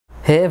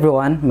Hey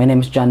everyone, my name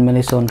is John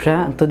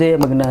Melisondra, and today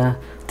I'm gonna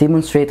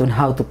demonstrate on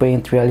how to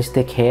paint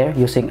realistic hair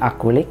using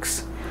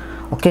acrylics.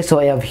 Okay, so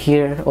I have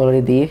here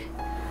already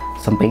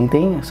some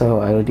painting.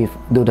 So I already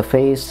do the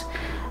face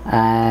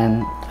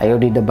and I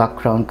already the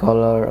background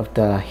color of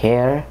the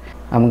hair.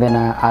 I'm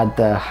gonna add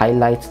the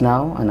highlights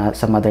now and add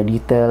some other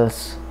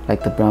details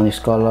like the brownish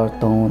color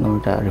tone or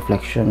the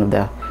reflection of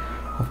the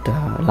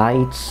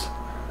lights.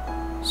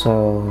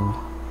 So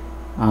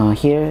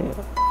here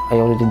I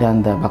already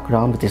done the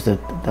background, which is the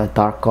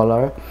dark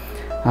color.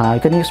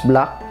 You can use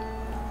black,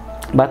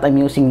 but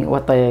I'm using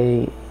what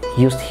I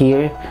used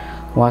here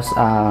was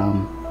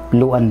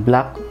blue and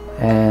black,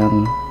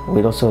 and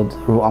with also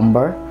raw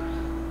umber.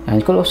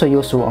 And you could also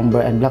use raw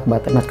umber and black,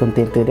 but I'm not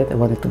content with it. I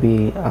want it to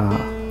be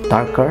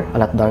darker, a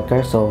lot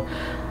darker. So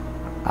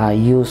I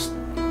used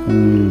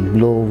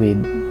blue with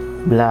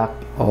black,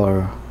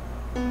 or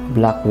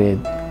black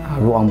with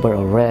raw umber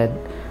or red,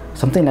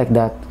 something like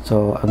that.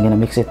 So I'm gonna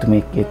mix it to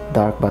make it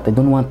dark, but I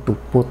don't want to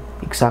put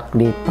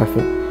exactly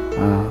perfect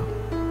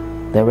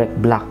direct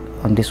black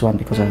on this one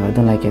because I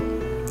don't like it.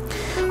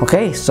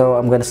 Okay, so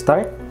I'm gonna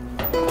start.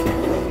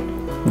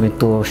 I'm going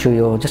to show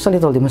you just a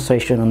little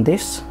demonstration on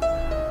this.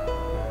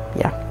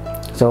 Yeah,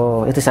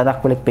 so it is an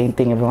acrylic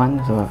painting,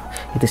 everyone. So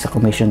it is a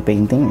commission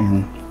painting,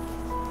 and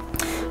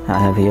I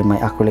have here my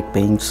acrylic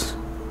paints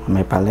on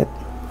my palette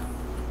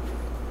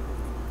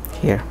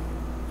here.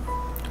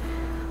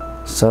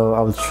 So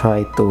I'll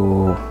try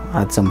to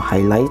add some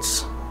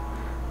highlights,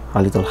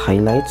 a little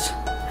highlights,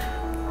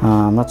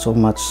 not so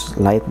much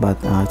light, but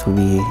it will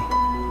be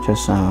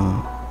just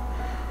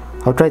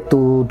I'll try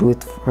to do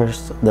it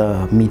first,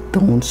 the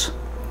mid-tones,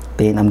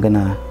 then I'm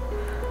gonna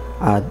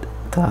add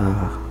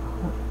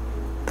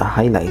the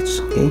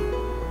highlights. Okay,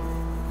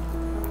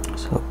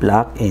 so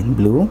black and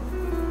blue,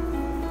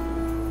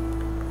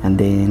 and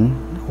then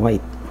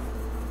white.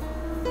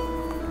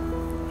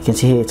 You can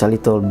see here it's a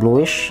little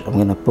bluish. I'm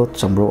gonna put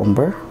some raw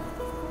umber.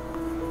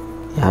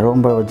 Yeah, raw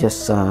umber will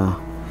just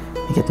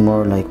make it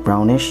more like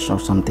brownish or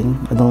something.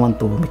 I don't want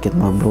to make it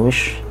more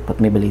bluish, but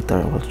maybe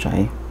later I will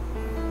try.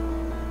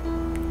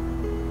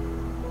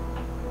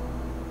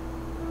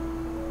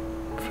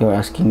 If you're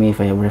asking me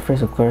if I have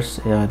reference, of course,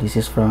 this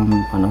is from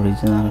an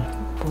original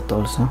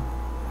photo also,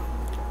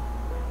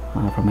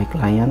 from my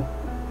client.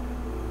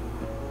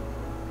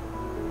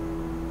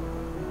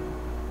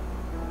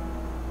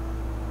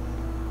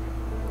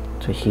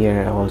 So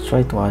here I will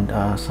try to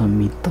add some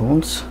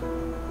mid-tones.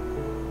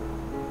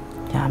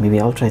 Yeah, maybe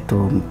I'll try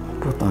to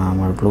put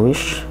more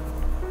bluish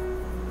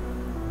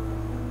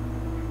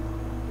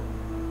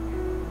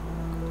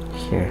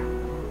here.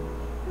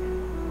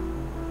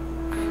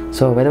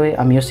 So by the way,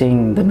 I'm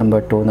using the number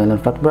 2 nylon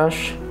flat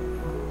brush.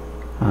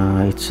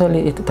 It's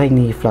a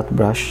tiny flat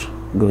brush,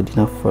 good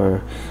enough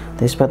for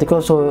this, but you can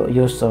also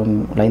use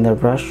some liner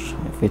brush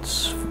if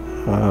it's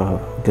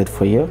good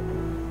for you.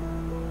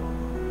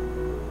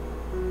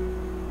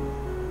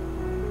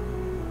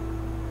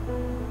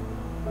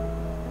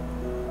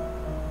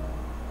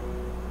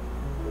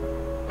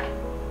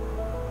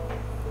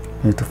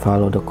 You need to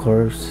follow the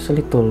curves. It's a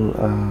little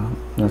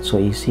not so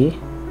easy,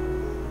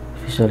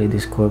 especially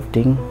this curve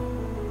thing.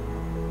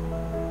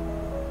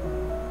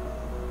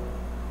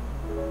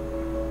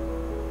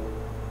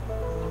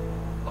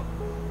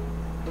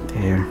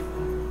 There.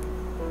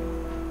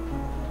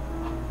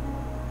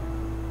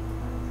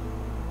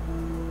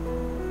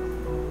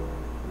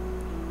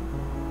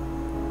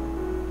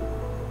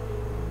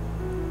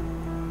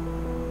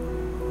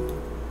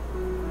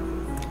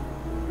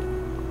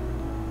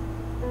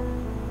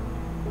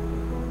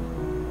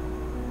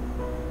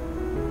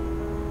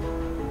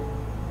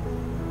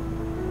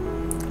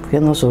 You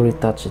can also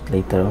retouch it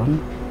later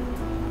on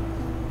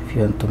if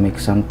you want to make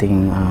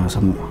something.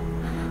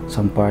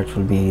 Some parts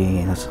will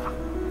be not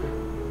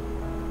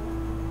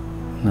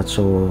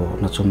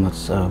so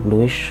much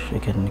bluish. You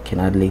can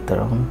add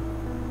later on,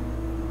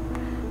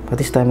 but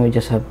this time we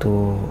just have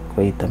to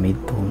create the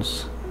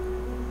mid-tones.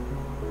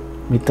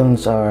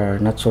 Mid-tones are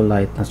not so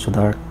light, not so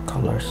dark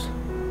colors.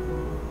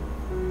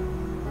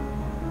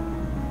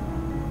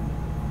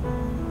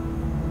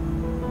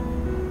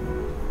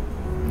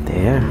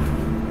 There.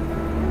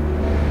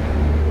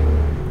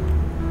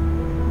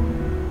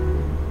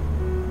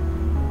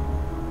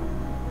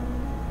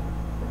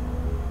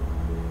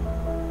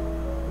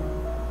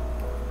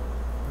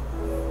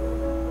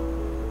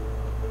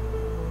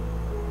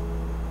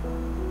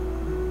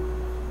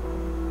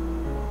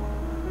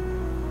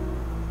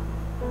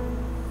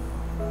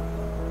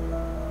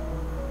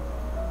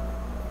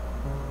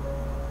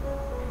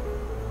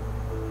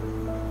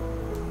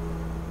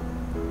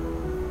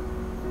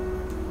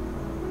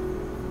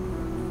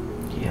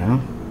 Yeah.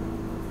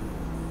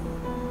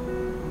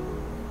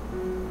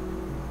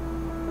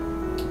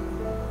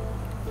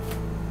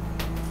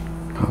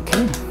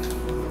 Okay,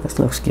 this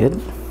looks good.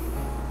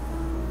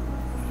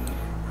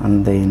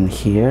 And then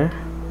here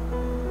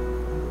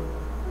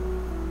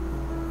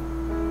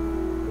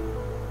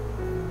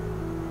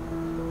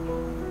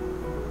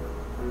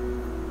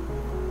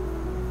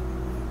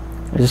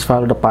just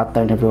follow the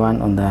pattern,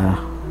 everyone, on the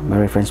my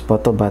reference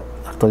photo, but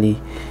actually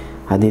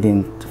I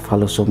didn't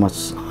follow so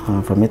much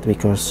from it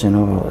because, you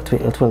know,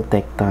 it will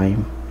take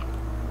time.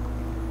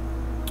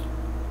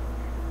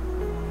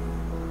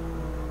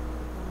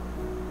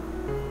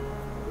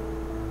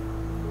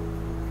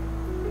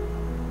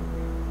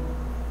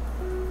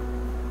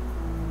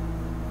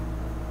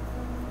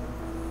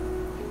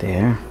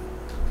 There.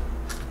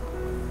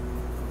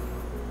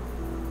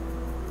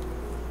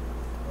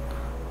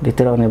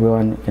 Later on,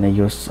 everyone gonna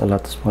use a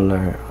lot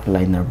smaller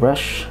liner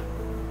brush.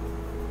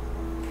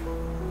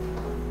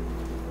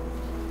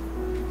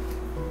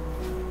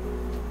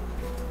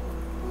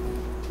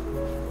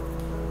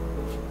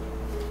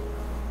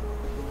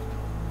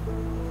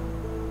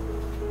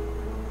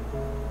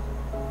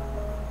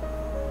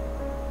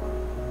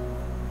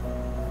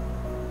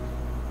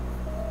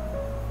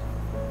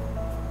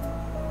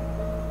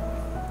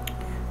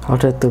 I'll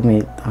try to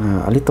make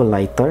a little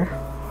lighter.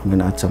 I'm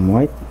gonna add some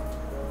white.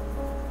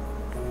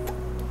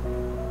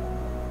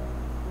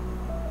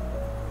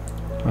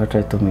 I'll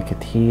try to make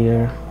it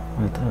here,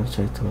 but I'll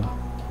try to,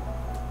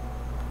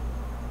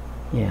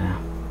 yeah.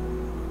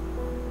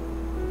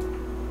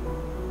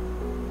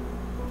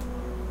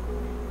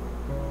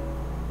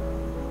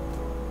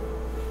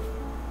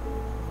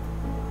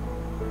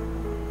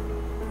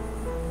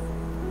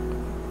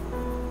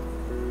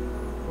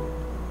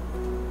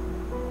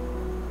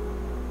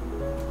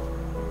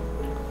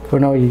 For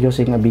now, you're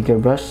using a bigger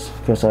brush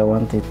because I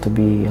want it to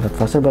be a lot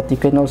faster. But you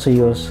can also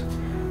use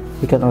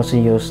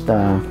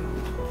the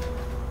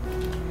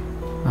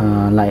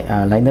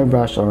liner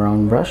brush or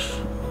round brush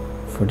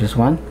for this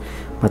one.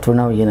 But for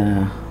now, you're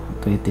gonna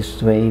do it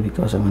this way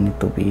because I want it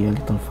to be a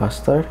little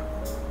faster.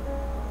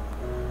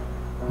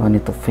 I want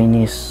it to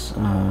finish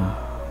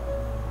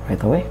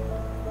right away.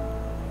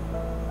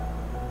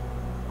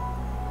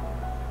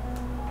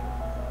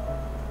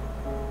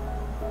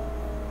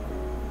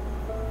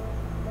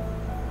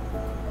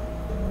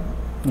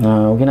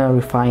 We're gonna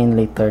refine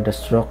later the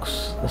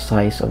strokes, the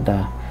size of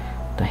the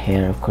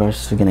hair. Of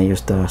course, we're gonna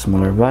use the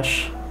smaller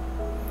brush.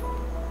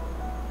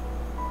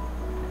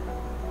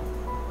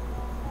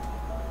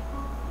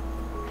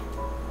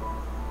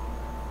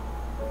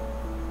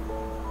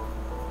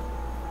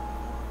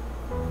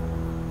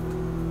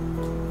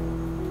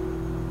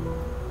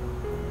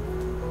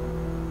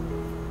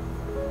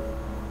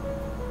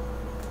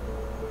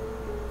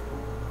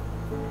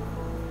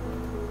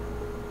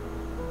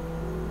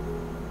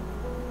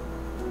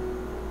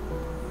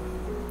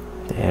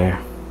 There.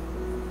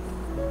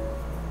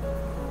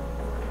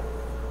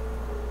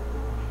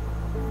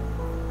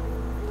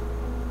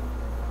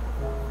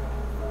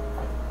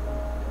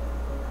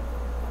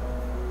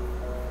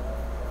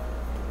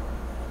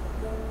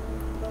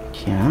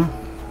 Yeah.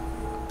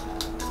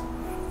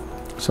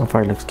 So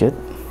far looks good.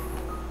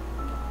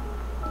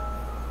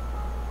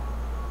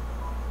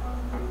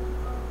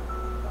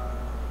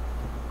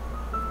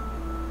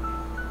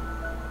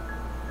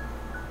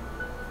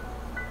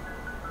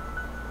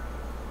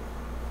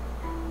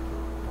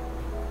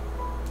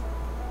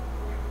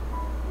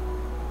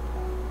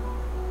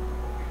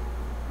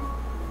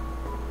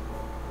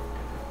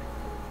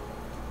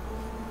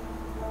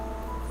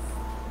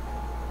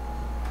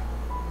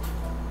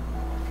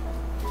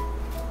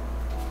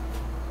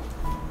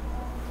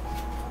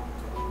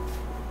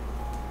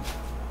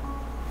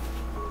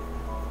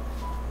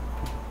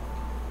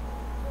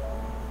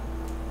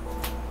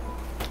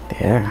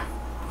 There.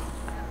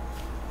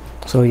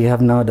 So you have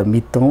now the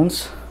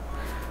mid-tones,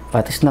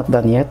 but it's not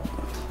done yet.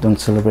 Don't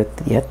celebrate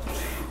it yet.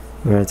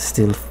 We're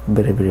still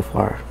very, very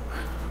far.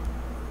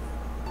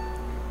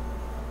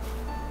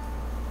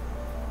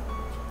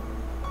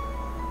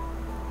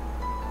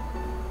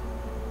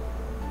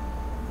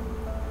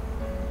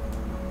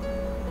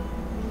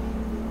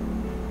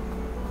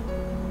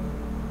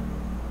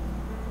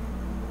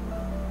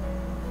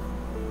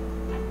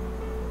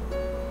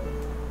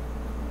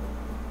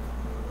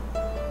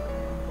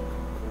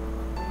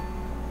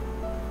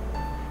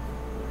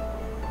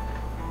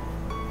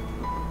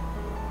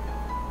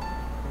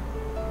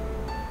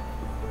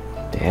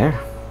 There.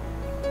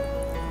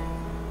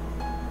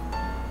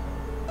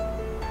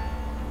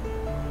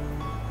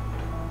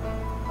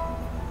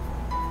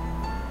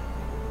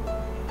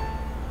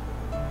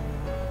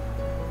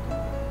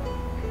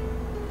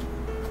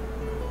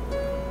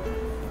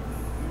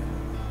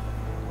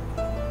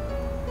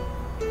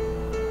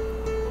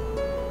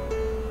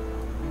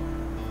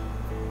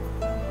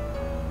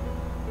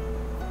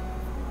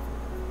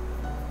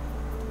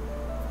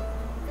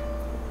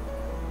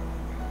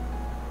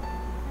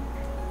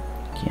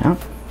 Yeah.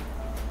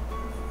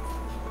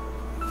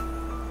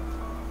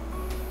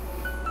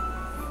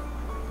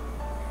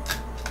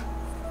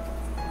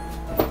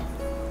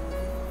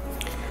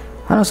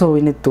 And also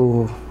we need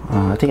to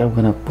I think I'm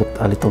gonna put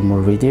a little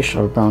more reddish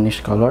or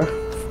brownish color.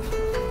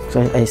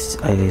 So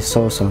I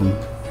saw some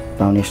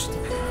brownish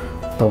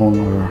tone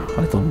or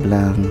a little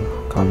blonde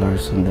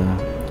colors in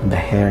the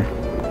hair,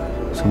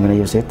 so I'm gonna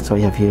use it. So I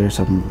have here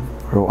some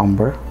raw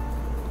umber.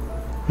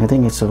 I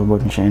think it's a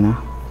burnt sienna,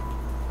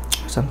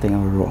 something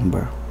of raw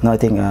umber. No, I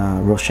think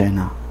raw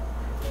sienna.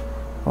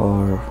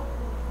 or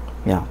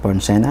yeah, burn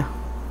Sienna.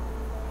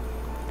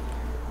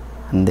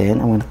 And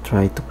then I'm going to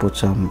try to put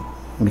some,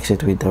 mix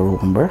it with the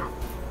Umber.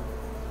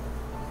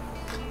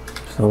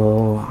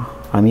 So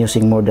I'm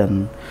using more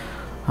than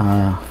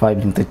 5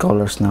 limited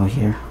colors now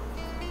here.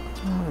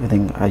 I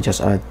think I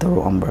just add the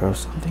Umber or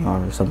something,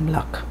 or some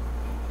black.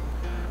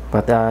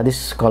 But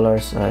this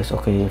colors is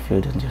okay if you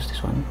don't use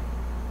this one.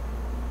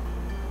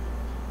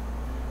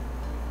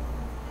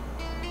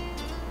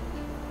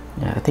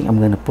 Yeah, I think I'm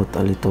gonna put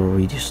a little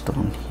reddish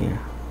stone here.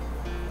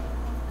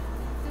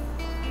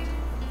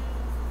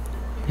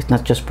 It's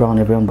not just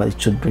browny brown, but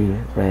it should be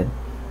red.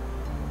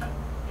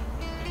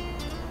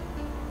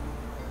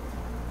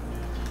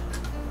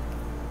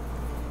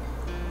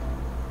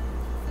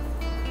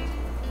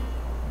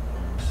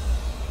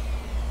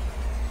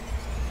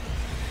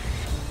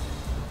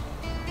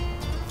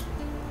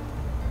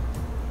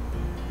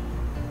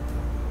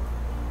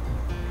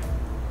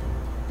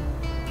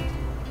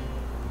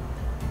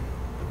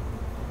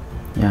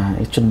 Yeah,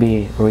 it should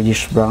be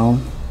reddish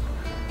brown.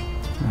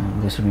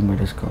 Let's remember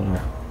this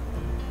color.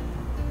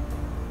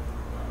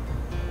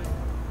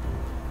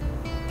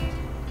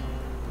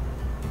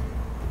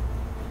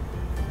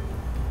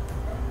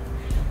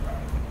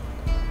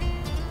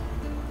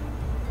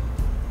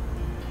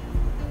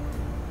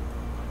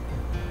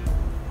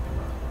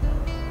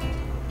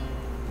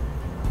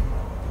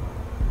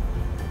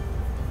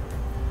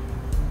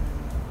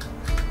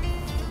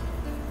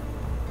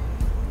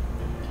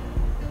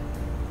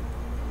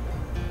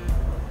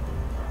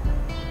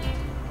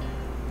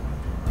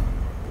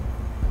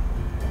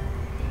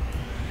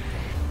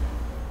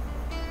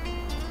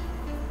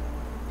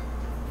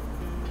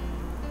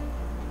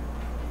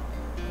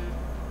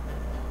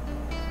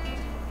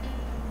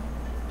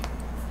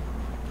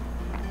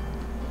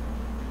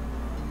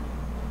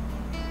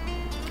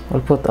 I'll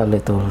put a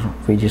little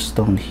reddish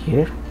stone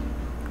here.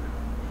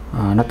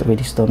 Not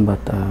reddish stone, but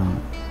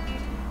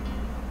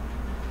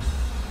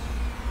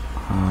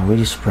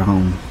reddish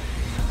brown.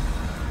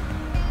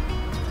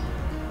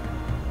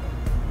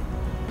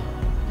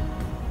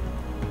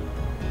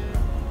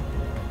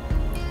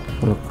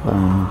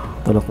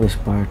 To look this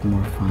part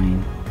more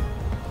fine.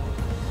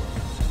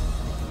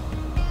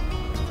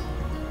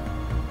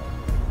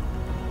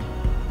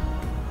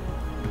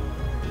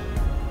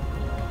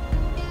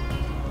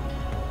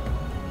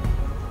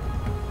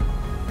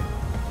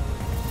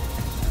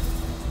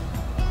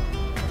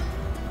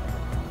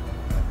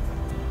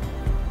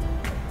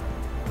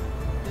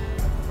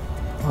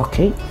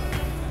 Okay.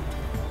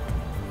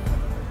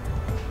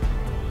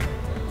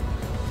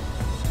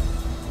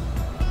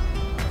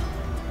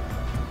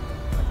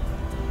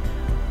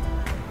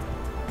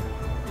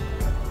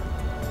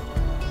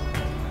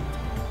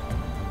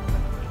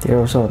 Here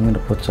also I'm going to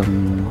put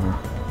some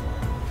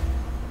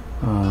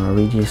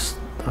reddish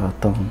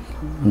tone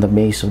on the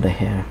base of the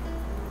hair.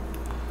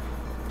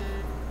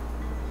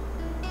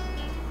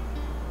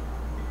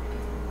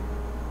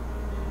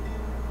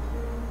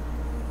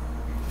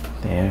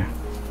 There.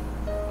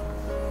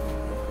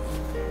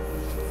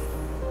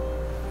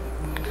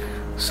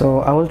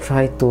 So I will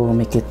try to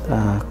make it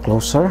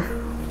closer.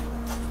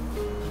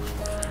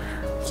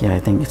 Yeah, I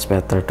think it's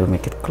better to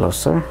make it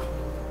closer.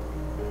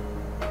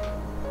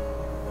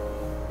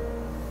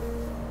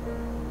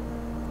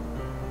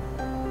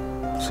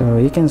 So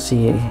you can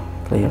see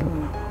clearly.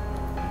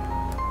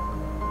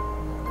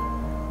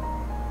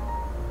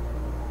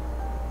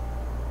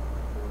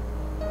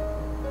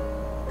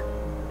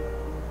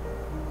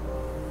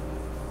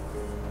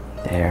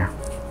 There.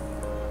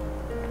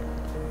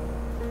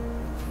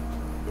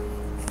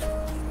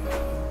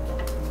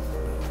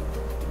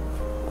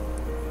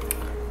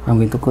 I'm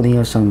going to put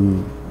here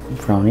some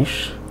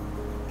brownish.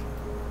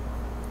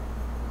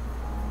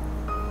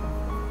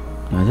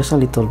 Just a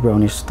little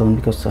brownish stone,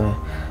 because I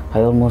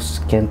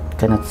almost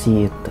cannot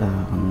see it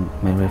on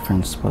my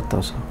reference photo,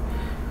 so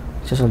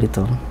just a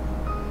little.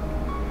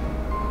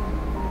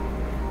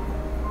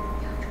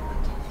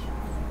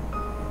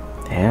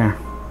 There.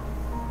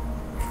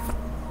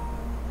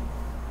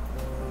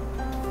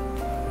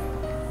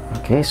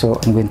 Okay, so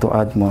I'm going to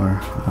add more.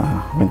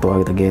 I'm going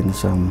to add again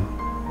some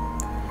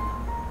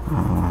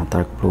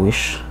dark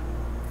bluish.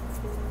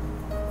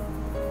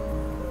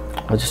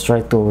 I'll just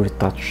try to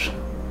retouch.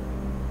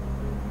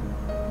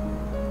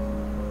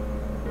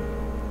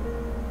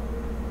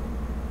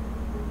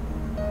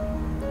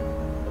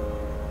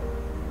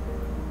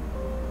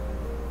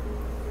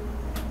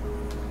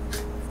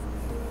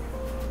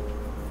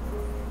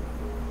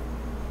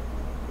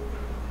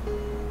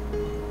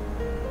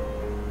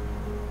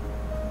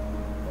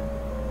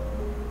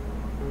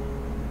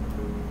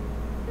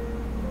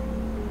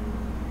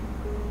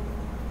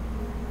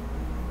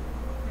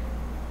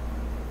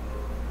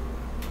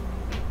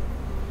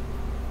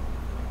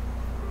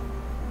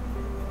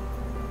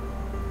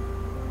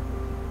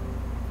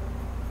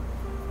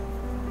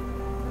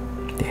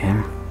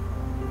 There.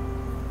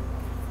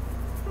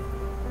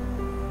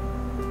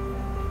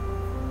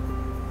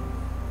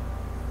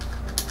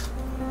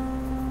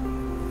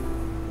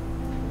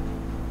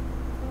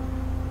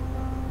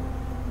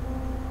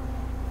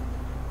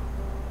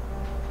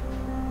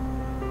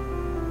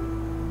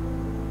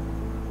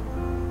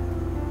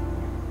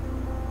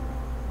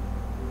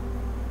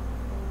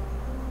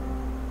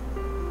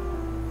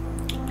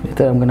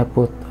 Later I'm gonna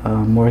put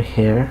more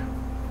hair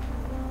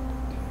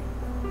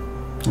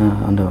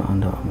on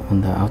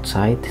the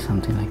outside,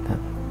 something like that.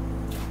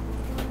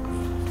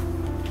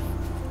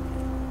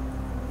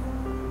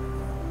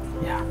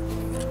 Yeah.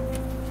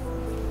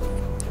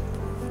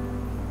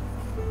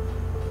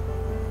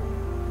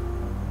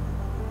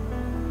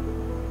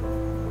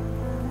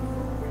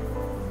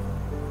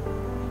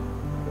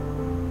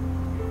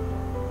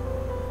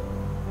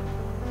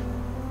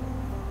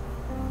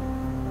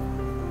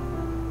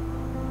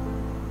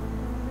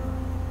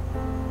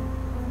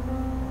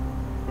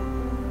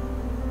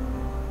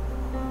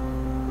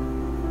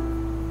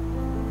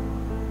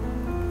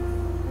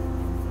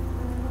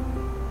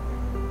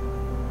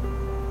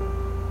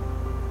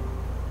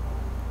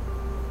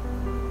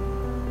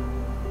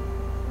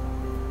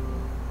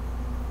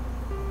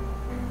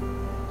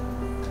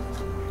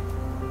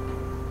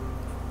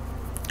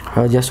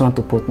 I just want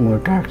to put more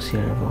darks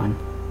here, everyone.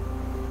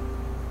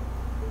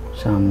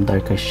 Some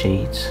darker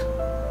shades.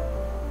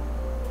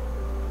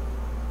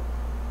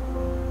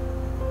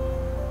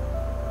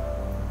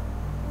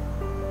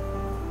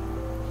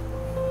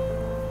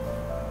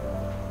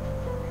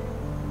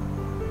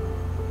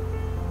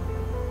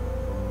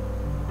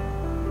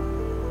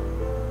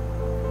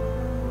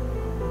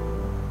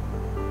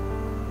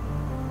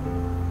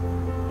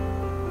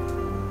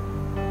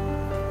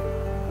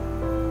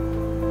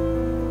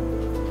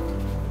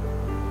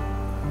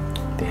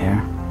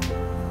 There.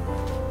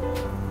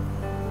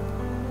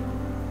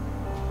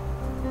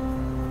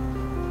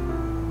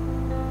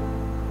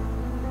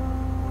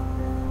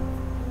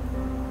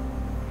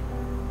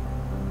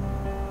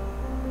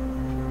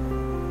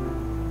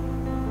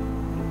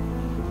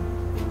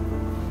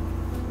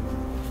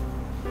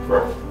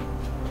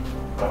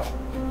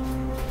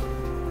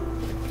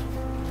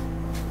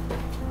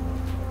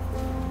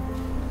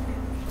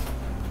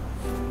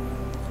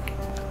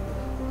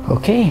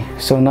 Okay,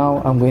 so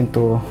now I'm going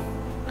to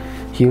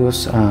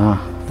use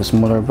the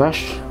smaller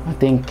brush. I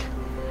think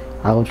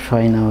I'll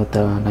try now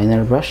the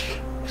liner brush.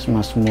 It's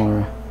much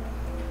more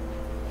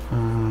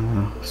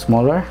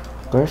smaller,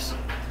 of course.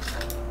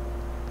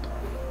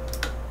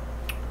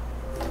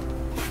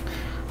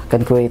 I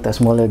can create a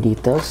smaller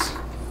details.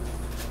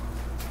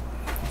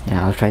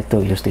 Yeah, I'll try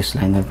to use this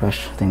liner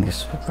brush. I think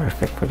this is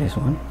perfect for this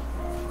one.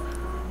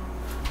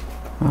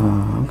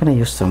 I'm gonna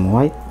use some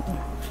white.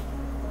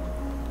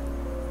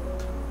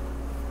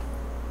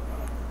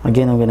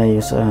 Again, I'm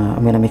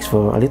gonna mix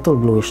for a little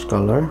bluish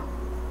color,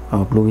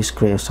 bluish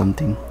gray or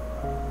something.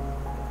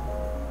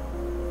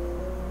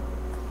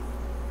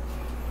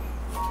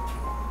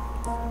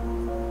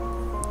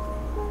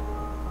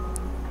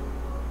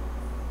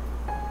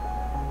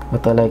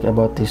 What I like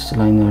about this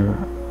liner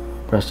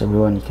brush,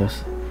 everyone,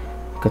 because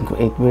you can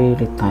create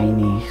really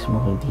tiny,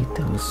 small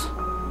details.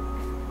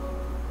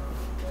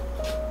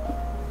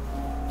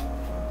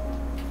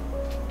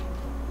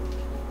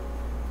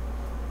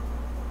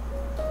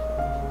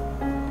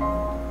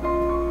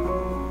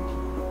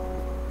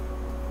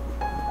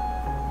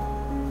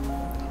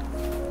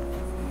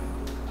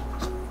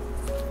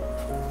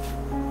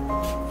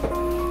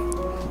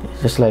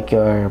 Just like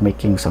you're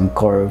making some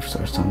curves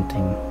or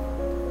something,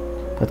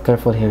 but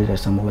careful here, there's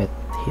some wet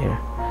here,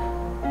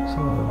 so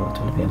it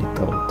will be a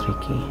little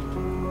tricky.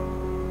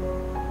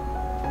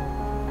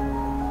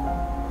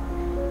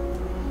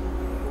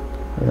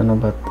 I don't know,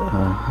 but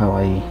how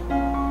I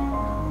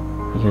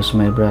use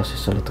my brush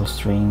is a little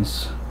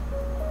strange.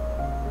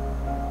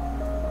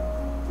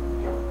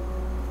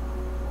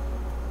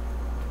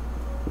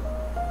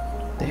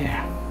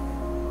 There,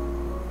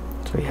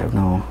 so we have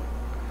now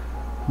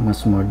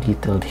much more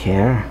detailed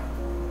hair.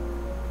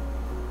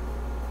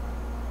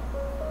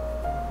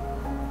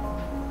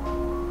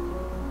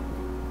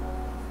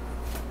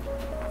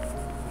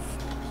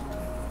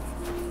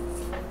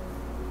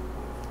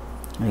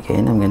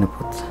 Again, I'm gonna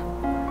put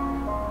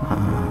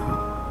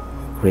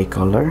gray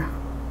color,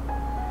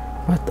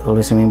 but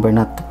always remember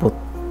not to put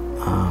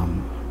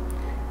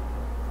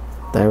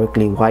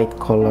directly white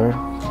color.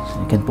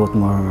 So you can put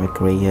more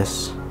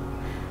grayish,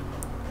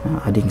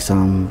 adding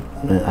some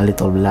a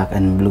little black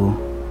and blue.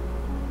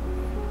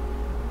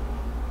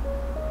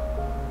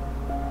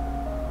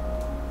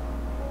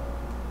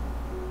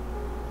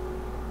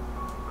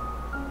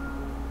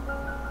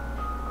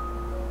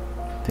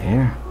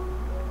 There.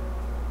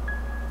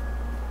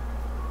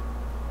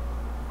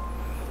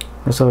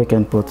 Also, we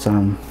can put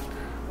some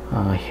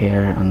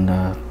hair on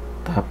the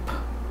top,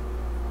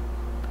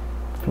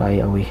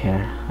 fly away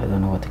hair. I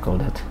don't know what to call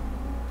that.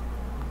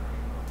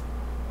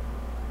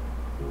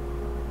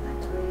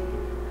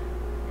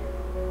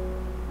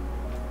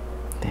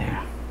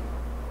 There.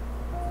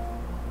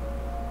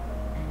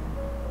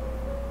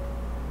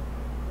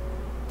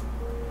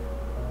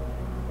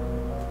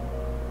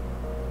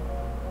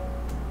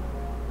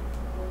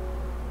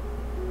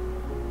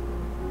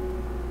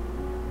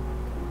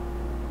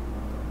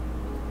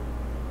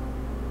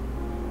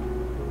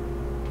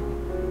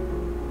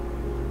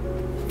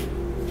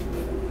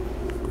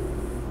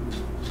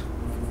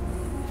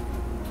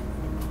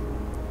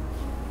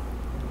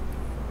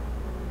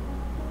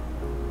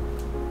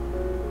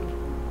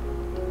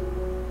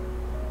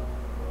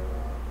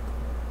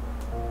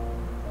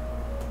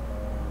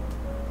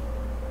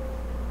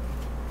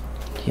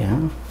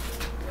 Yeah,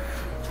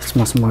 it's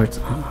much more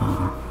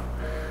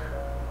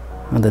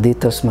the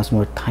details much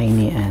more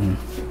tiny, and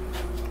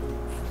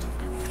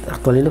it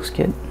actually looks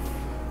good.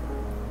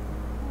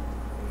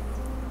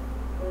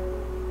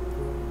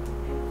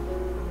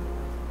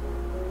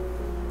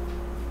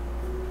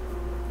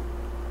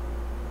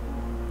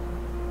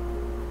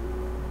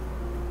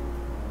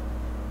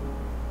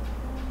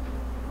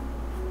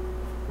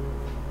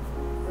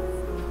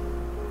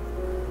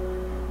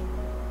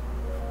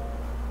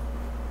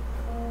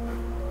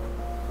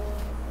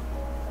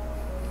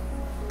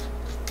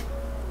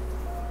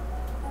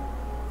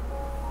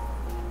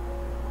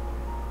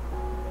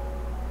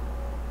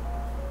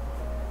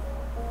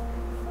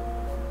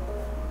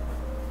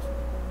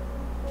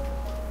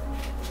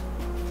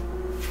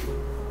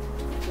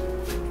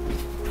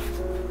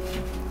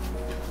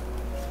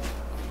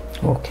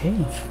 Okay.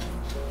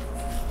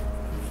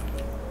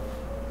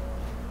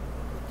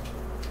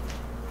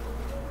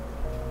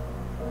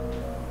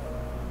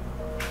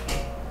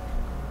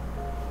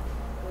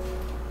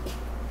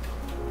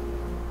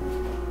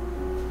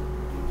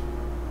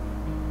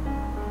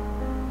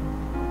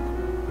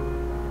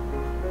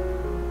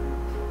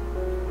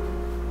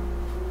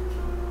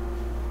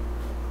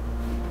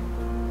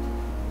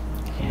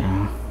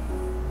 Yeah.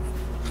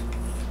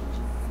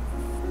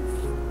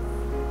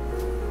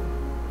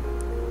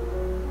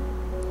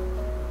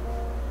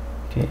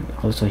 Okay,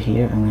 also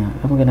here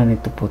I'm gonna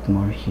need to put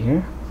more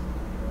here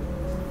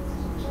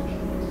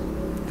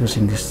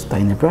using this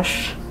tiny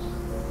brush.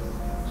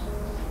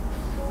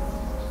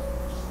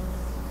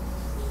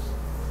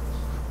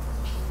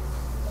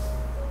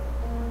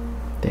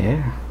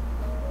 There.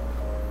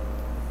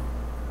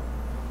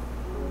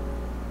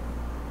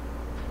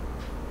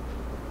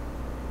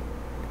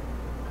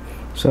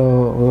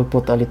 So we'll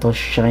put a little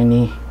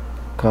shiny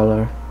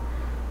color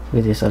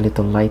with this, a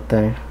little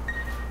lighter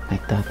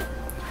like that,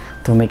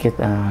 to make it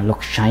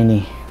look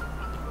shiny.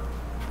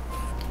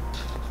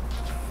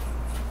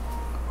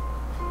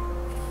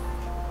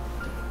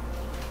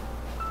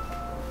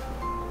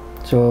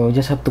 So you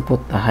just have to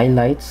put the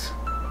highlights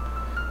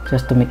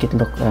just to make it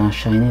look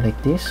shiny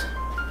like this.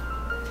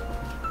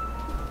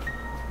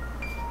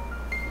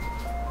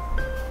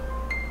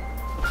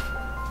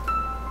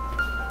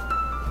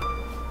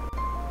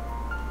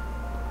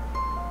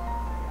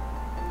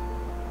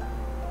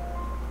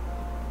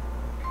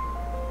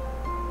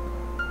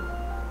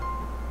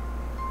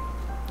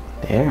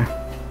 There.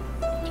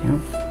 Yeah.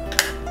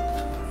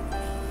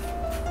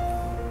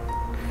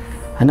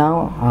 And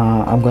now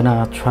I'm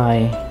gonna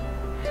try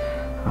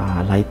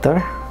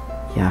lighter.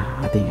 Yeah,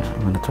 I think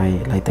I'm gonna try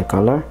lighter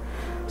color.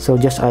 So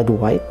just add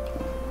white,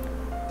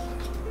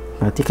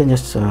 but you can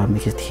just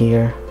mix it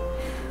here,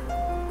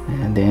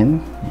 and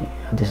then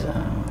this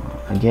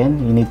again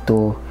you need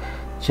to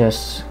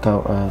just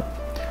go,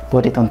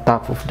 put it on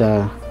top of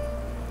the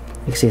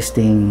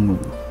existing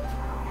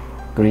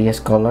grayish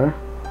color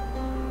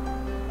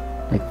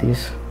like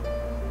this.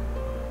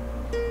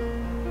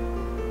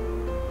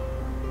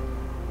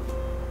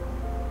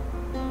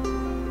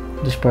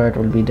 This part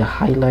will be the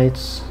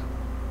highlights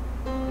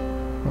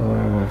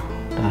or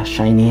the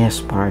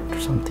shiniest part or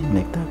something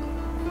like that.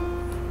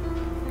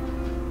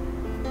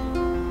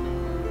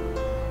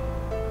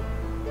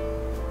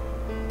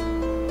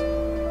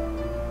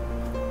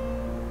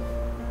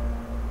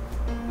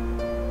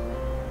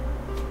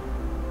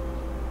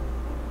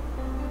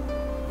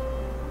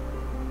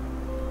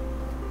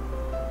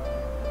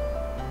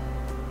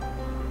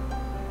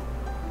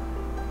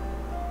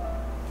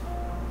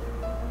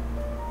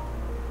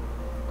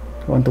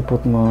 I want to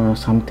put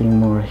something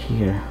more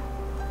here.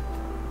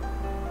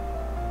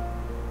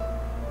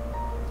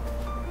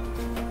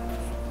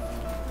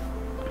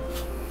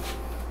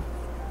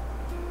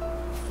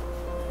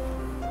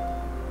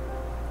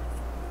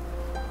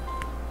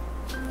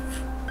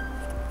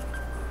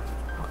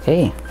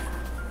 Okay.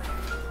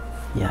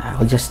 Yeah,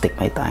 I'll just take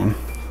my time.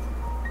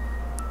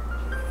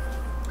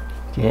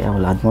 Okay, I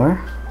will add more.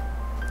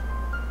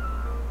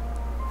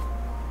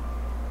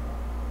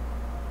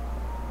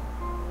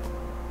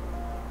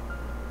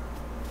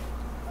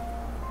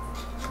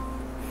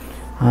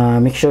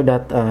 Make sure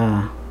that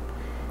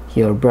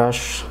your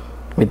brush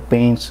with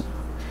paints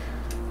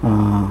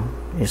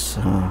is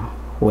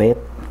wet,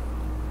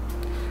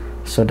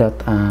 so that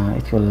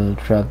it will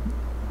drag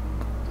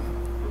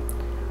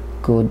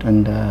good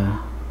on the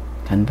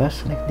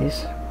canvas like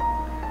this,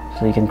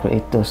 so you can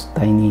create those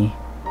tiny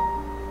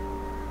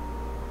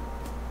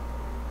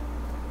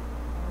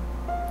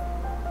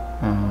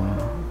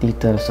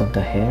details of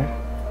the hair.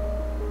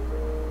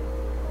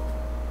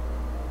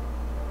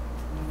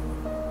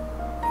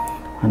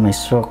 And my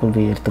stroke will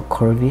be a little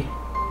curvy.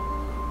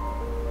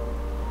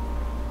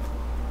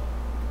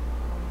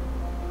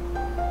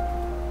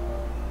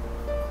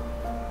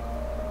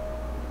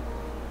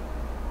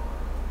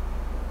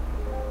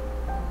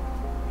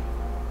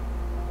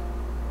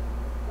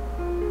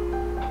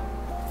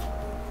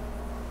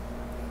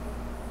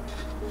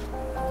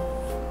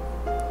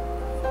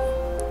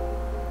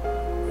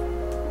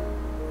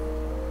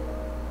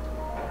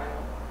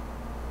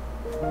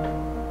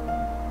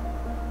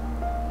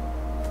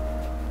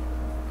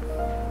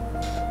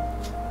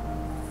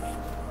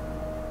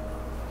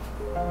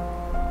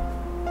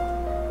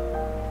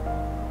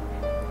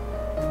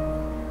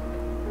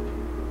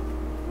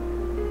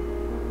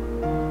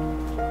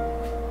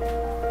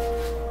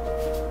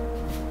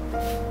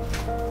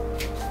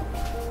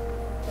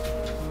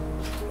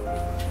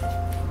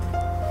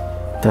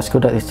 That's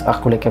good that it's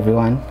acrylic,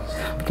 everyone,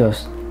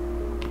 because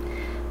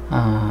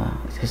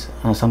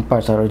some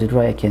parts are already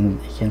dry. I can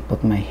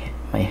put my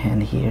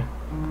hand here.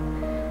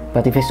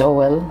 But if it's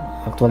oil,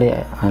 actually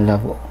I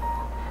love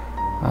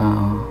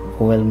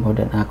oil more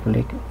than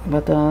acrylic,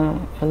 but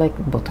I like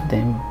both of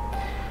them.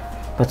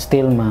 But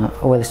still,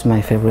 oil is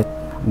my favorite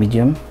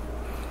medium.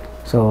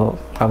 So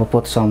I will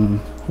put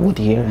some wood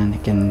here, and I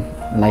can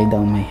lie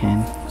down my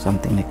hand,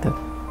 something like that,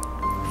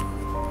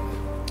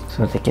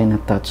 so they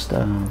cannot touch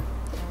the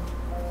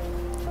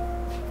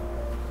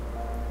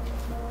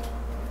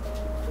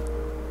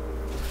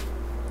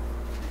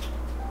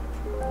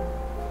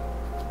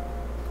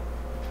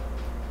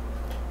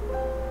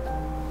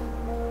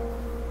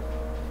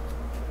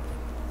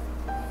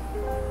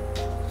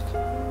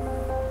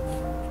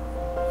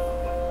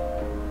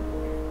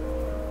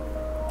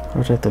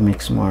I'll try to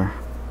mix more.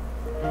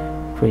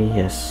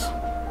 Yes.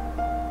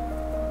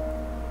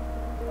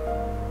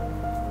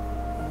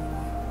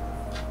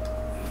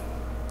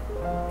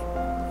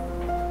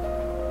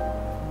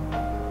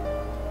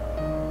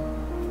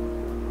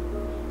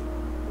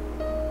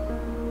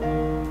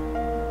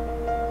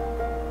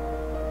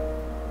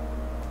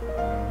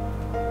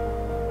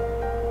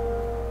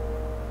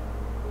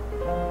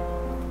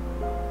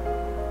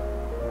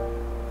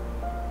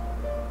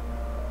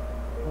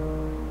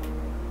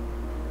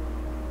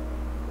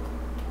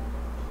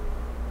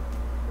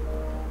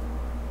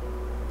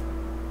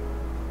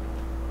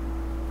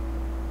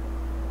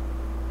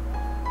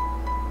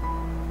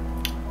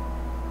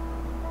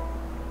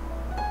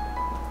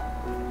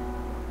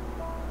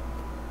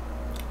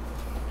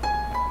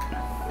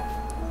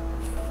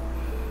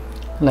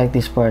 Like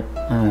this part,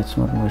 it's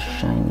more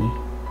shiny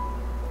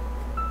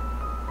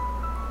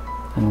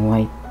and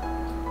white.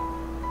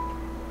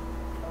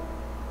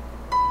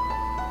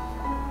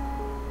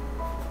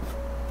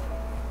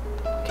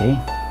 Okay.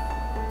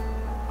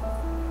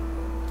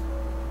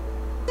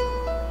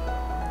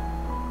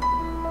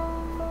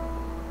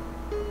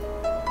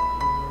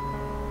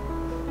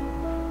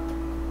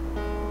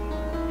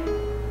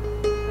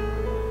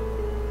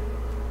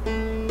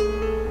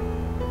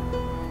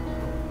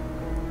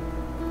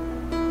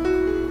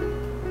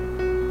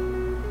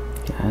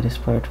 This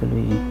part will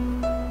be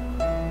a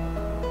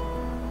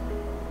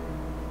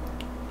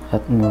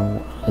lot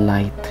more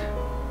light.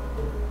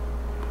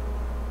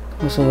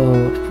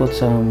 Also put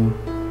some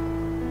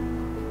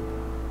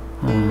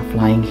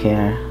flying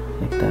hair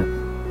like that.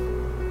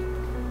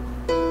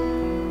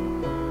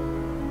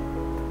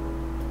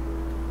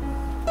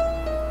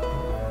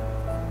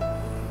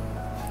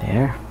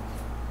 There.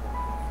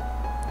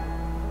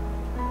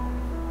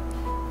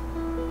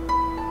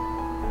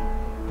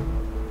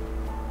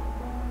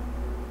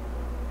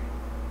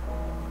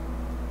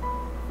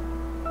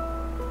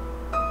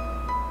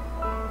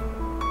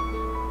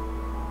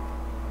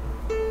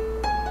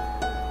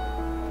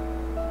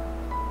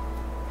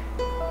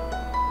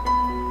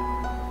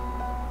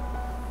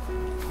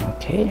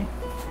 Okay.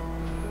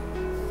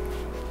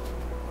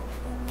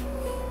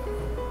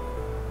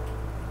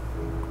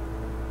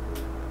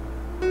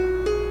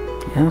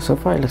 Yeah, so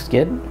far it looks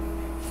good.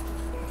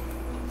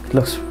 It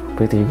looks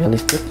pretty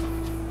realistic.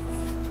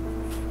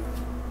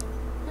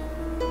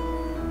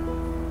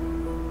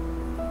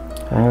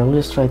 I'll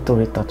just try to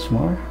retouch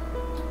more.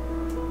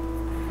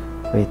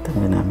 Wait, I'm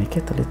gonna make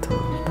it a little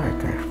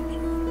darker.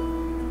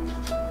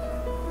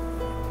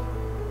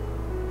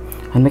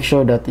 And make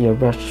sure that your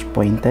brush is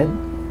pointed.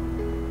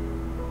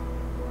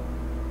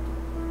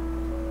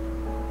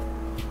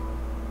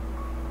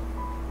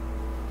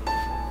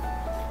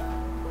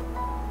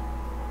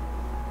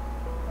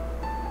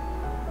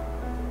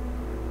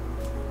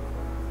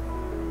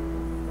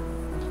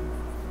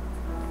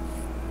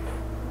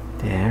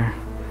 There.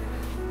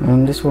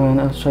 And this one,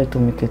 I'll try to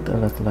make it a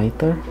lot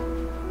lighter.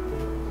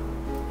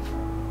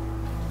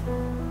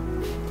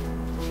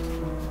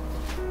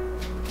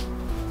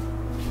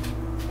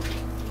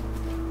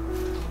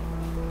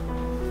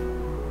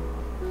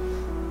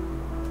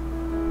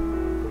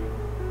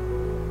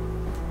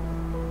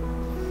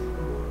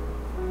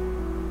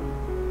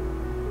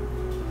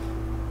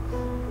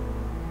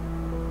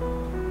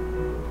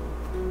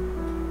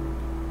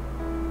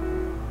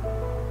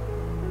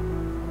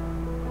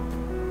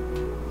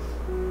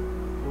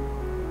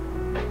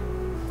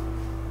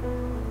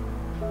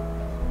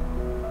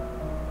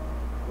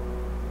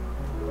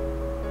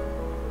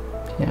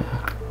 Yeah.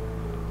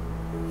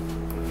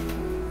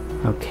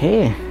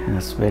 Okay,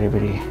 that's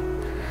very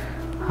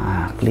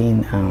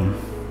clean,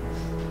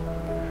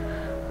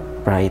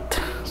 bright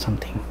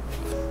something.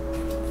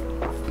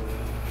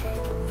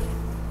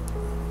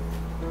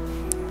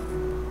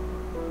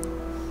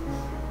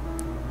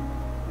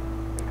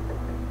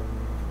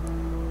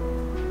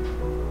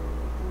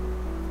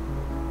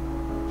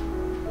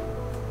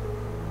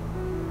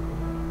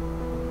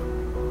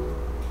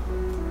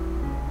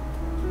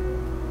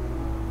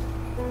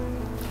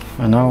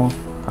 And now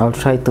I'll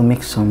try to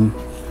mix some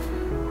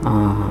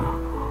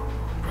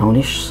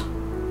brownish.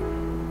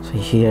 So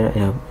here I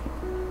have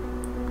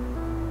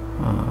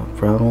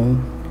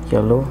brown,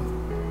 yellow,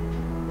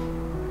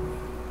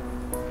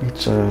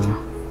 It's a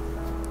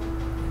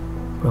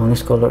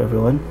brownish color,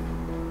 everyone.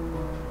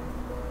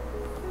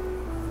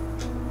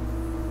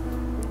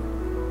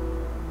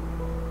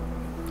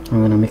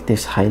 I'm gonna make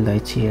these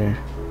highlights here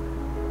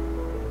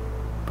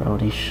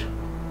brownish.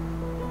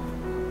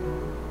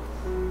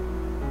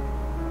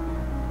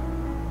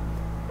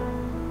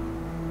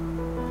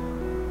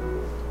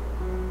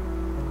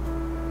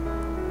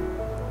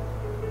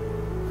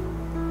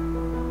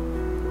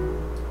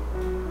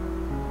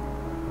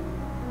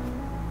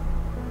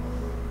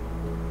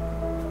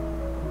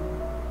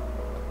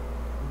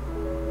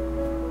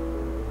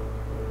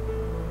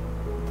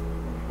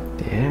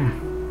 There.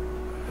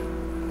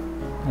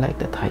 I like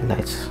that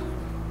highlights.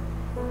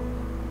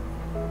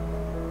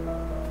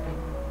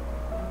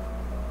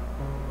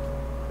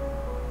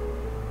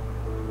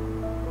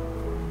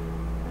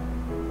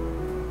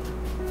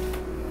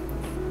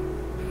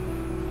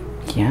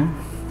 Yeah,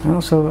 and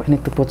also I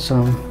need to put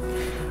some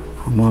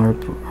more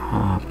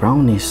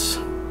brownish,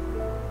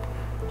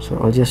 so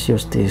I'll just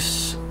use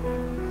this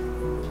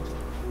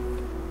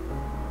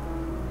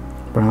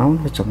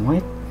brown with some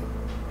white.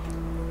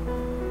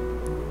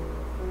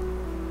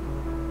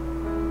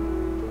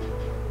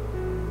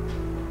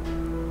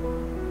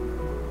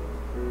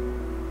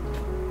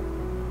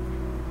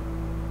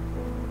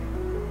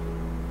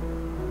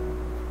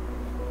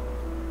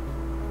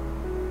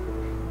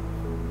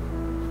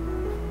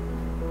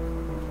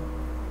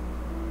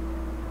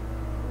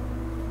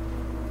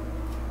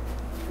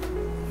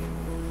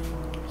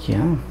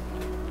 Yeah,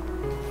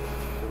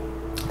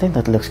 I think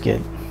that looks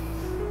good.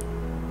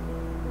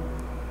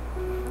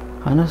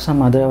 I know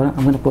some other,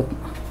 I'm gonna put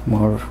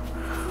more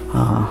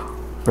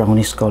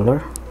brownish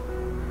color,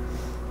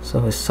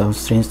 so it sounds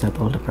strange that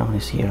all the brown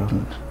is here.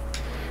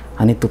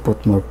 I need to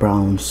put more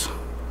browns.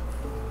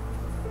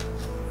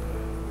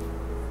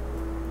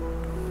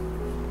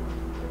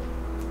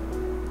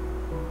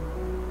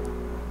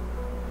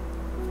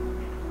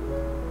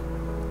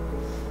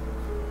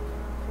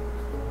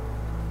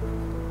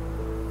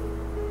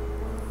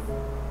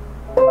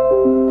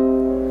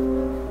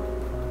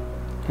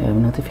 I have a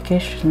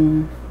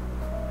notification.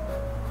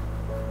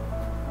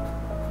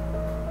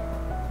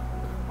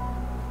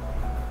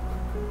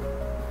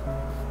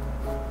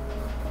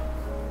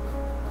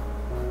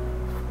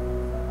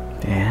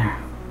 There.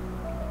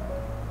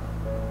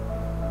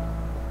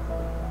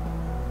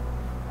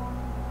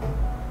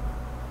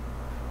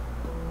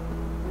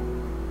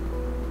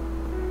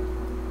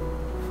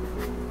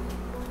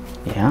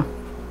 Yeah,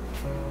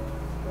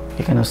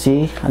 you can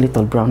see a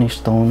little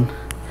brownish tone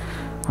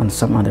on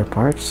some other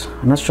parts.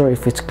 I'm not sure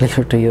if it's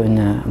clear to you in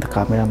the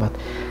camera, but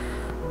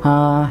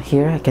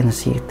here I can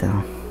see it.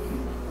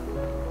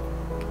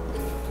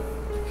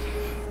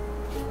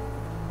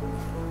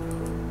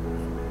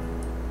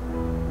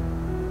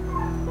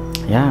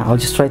 Yeah, I'll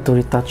just try to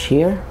retouch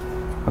here.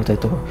 I'll try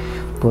to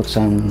put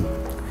some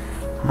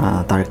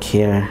dark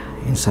hair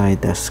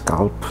inside the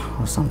scalp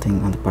or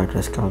something on the part of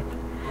the scalp.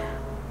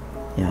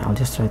 Yeah, I'll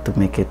just try to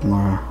make it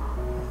more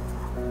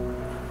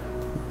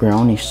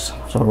brownish,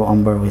 sort of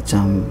umber with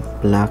some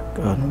black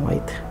and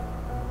white.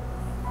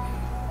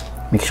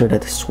 Make sure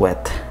that it's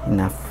wet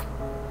enough.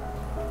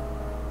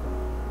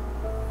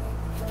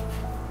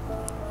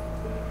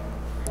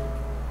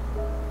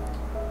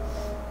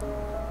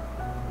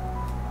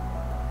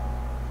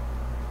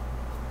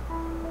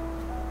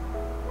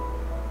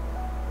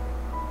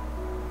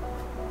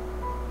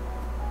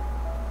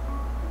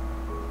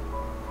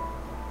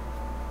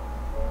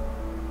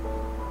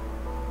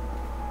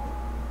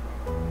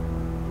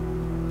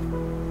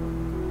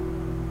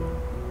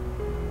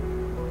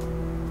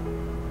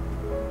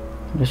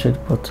 We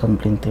should put some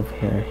plenty of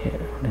hair here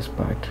on this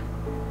part.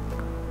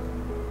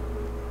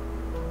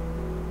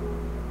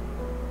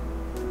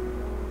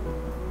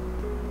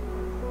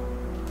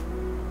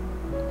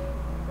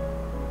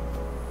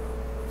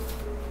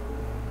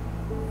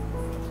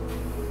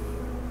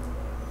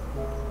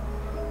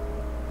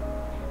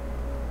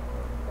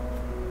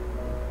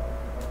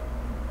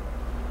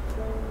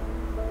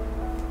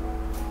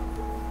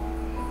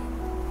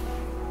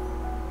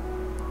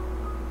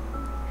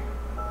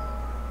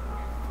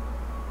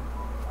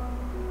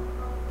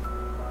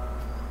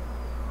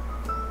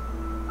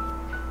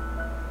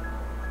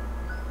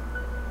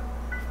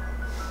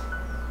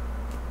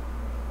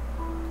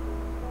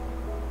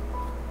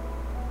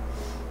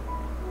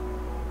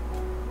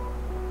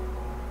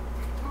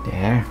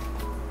 There.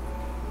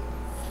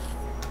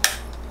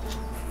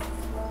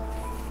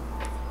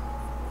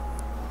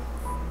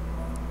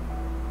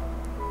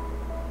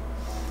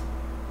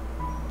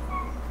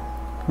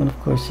 And of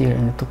course here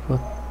I need to put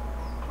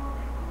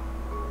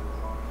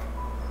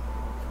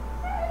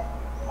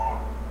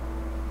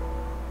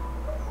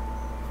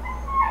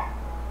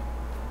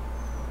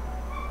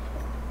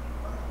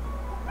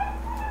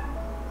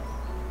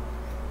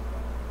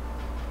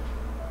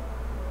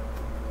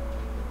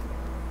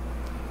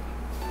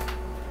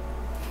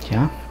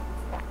yeah.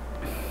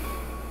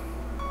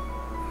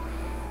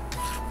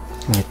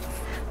 Right.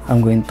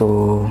 I'm going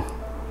to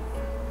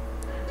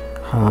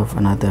have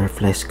another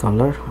flesh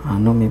color.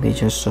 No, maybe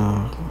just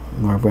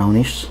more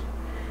brownish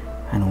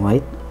and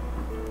white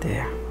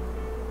there.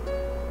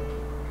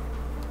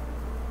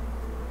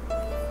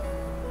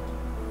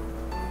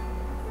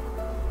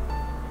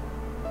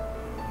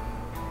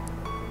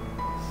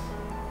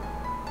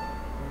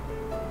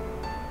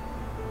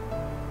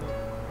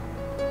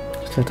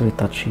 Try to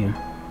retouch here.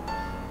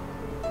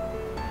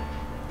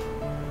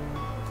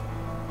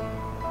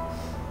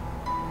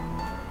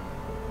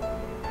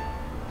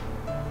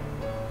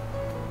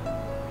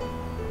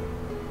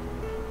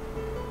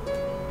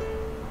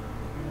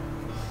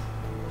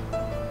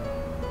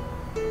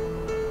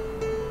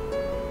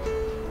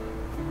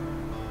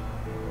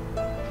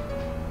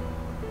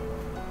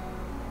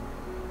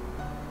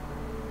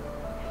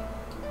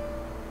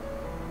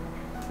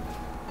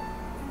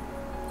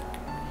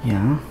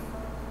 Yeah,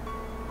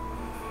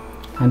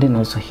 and then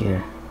also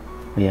here,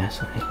 oh yeah,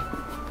 sorry.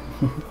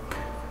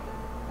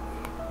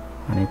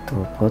 I need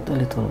to put a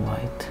little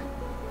white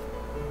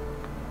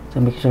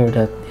to make sure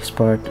that this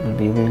part will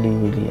be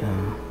really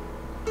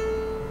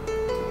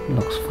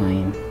looks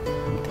fine.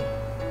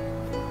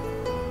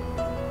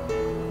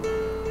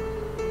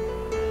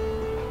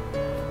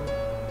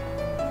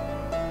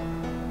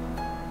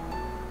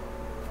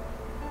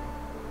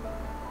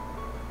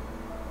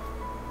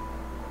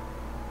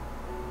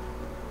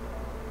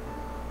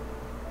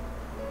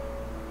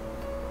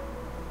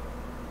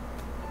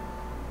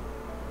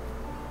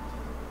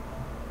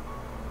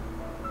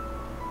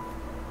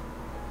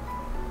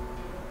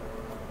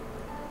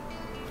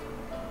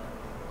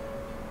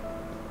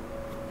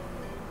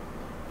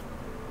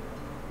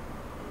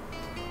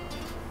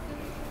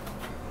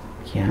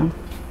 Yeah,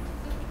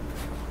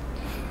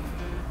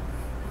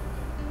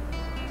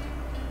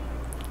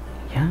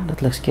 yeah,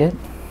 that looks good.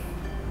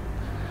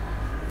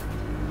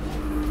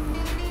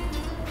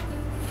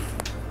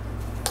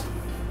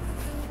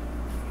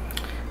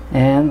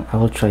 And I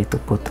will try to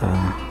put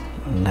a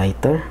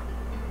lighter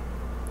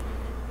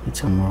with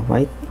some more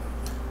white.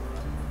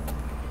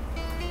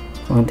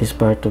 I want this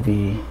part to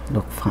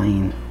look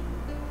fine.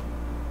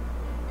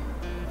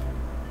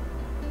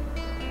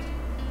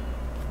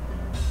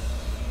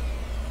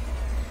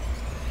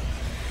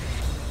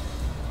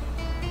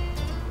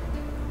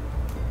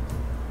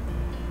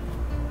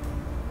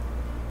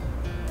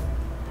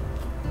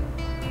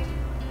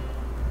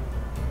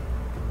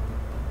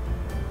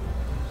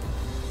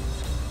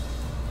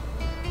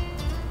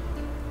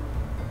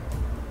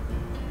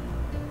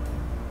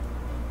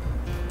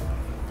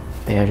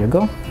 There you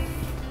go.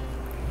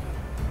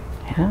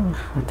 Yeah,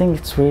 I think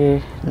it's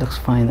really looks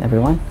fine,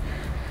 everyone.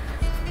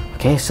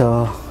 Okay,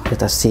 so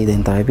let us see the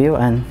entire view,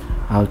 and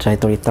I'll try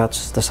to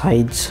retouch the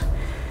sides.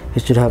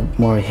 You should have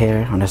more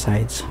hair on the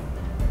sides.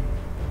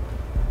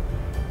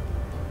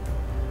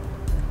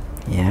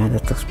 Yeah,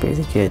 that looks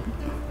pretty good.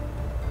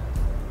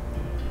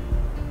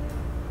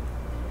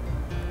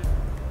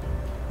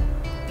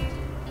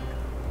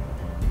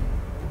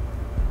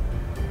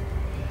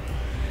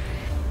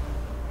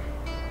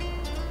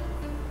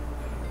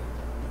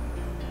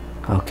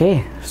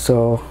 Okay,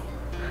 so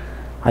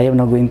I am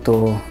now going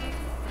to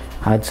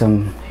add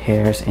some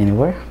hairs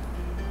anywhere.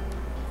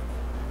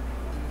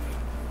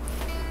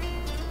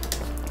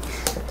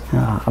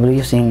 I'll be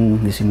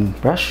using this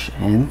brush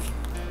and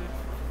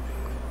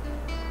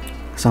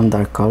some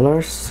dark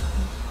colors,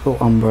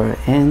 umber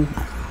and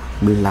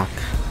black.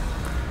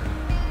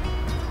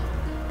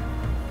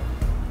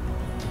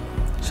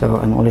 So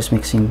I'm always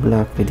mixing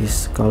black with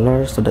this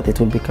color so that it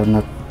will become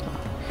not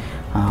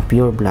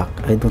pure black.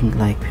 I don't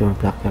like pure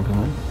black,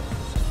 everyone.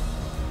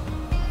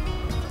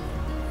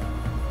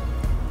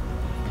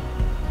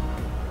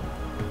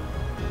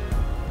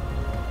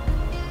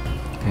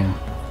 Yeah.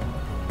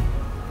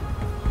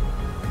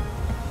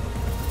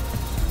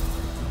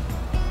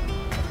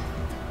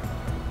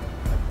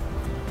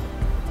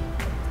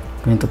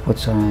 Going to put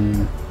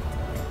some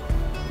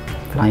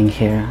flying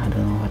hair. I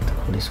don't know what to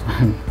call this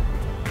one.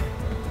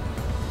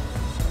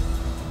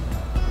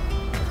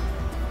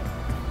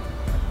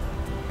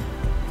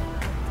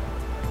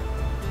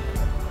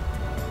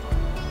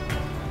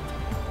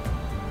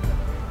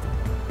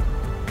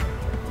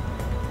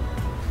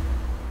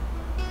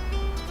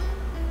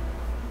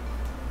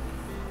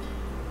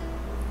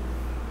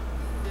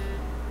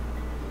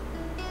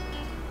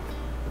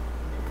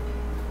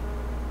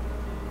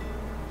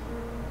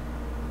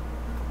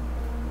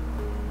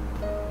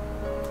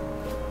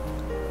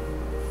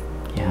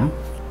 Yeah.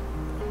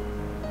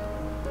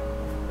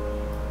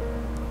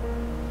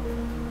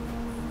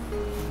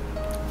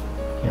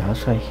 Yeah, I'll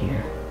try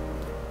here.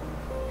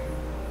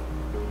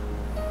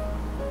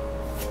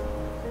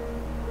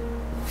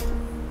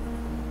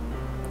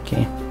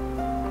 Okay.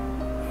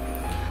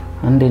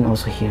 And then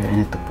also here I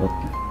need to put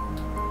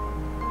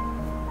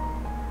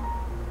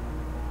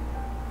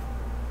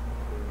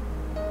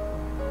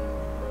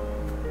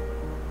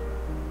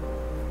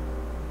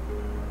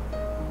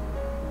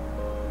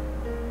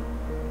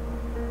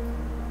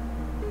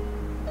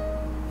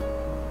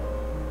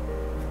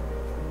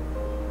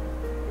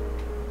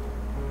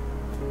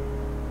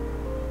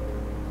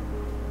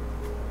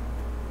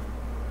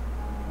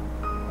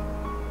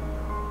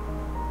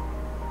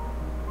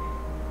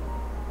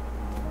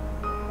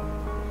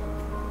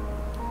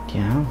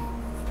Yeah.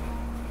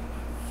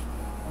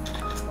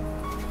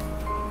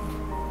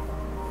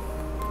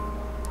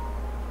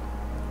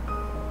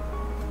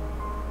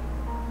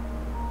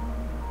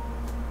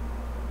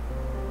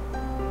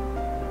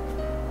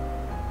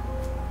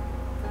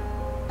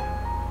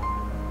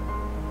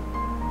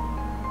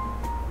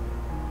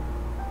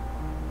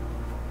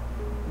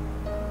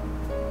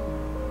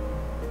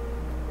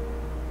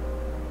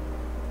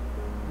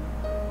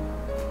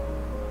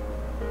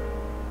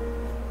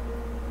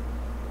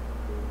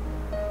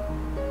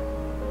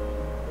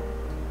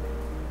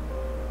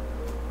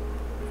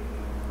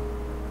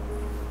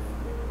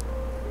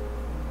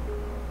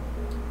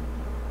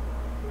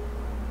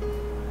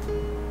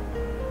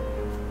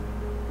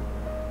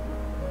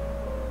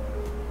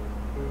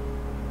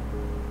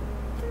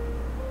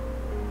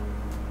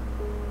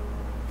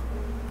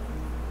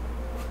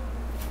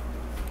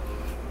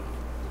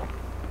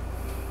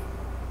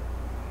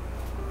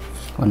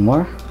 One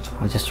more.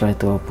 I'll just try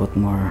to put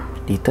more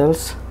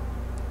details.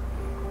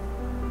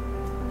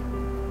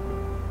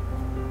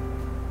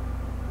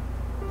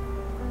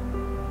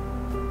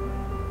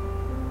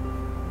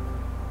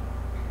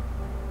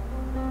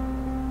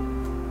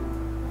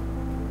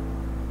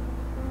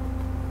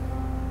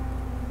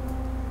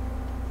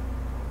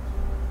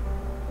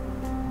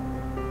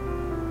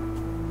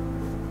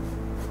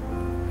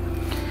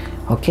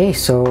 Okay,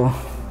 so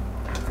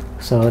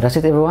that's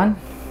it, everyone.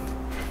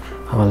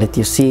 I'll let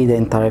you see the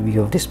entire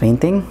view of this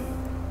painting.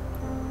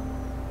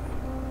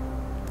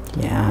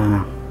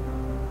 Yeah,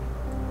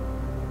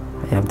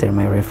 I have there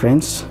my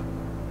reference.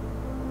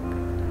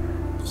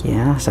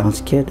 Yeah,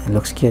 sounds good. It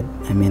looks good.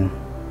 I mean,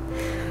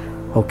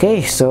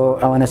 okay, so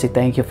I want to say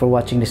thank you for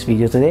watching this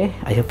video today.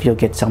 I hope you'll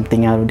get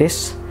something out of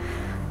this.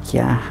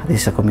 Yeah,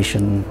 this is a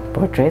commission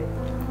portrait,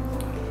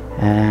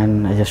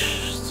 and I just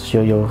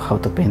show you how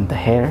to paint the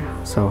hair.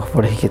 So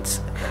for the kids,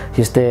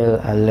 you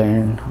still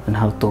learn on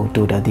how to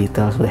do the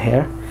details with the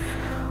hair.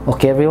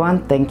 Okay,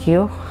 everyone, thank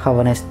you. Have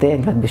a nice day,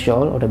 and God bless you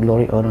all. All the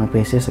glory, honor, and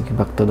praises, and give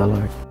back to the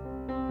Lord.